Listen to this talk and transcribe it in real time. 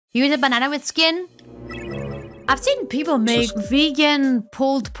You eat a banana with skin? I've seen people make vegan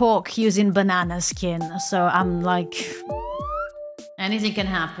pulled pork using banana skin, so I'm like, anything can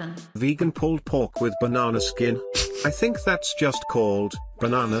happen. Vegan pulled pork with banana skin? I think that's just called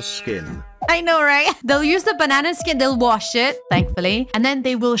banana skin. I know, right? They'll use the banana skin, they'll wash it, thankfully, and then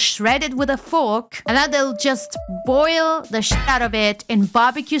they will shred it with a fork, and then they'll just boil the shit out of it in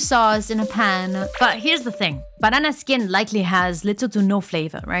barbecue sauce in a pan. But here's the thing. Banana skin likely has little to no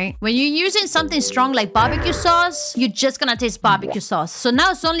flavor, right? When you're using something strong like barbecue sauce, you're just gonna taste barbecue sauce. So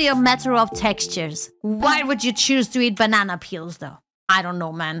now it's only a matter of textures. Why would you choose to eat banana peels, though? I don't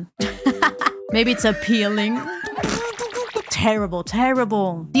know, man. Maybe it's appealing. Terrible,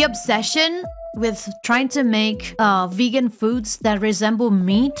 terrible. The obsession with trying to make vegan foods that resemble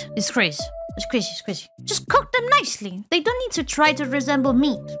meat is crazy. It's crazy, it's crazy. Just cook them nicely. They don't need to try to resemble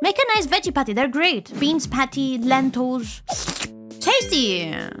meat. Make a nice veggie patty, they're great. Beans patty, lentils.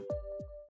 Tasty!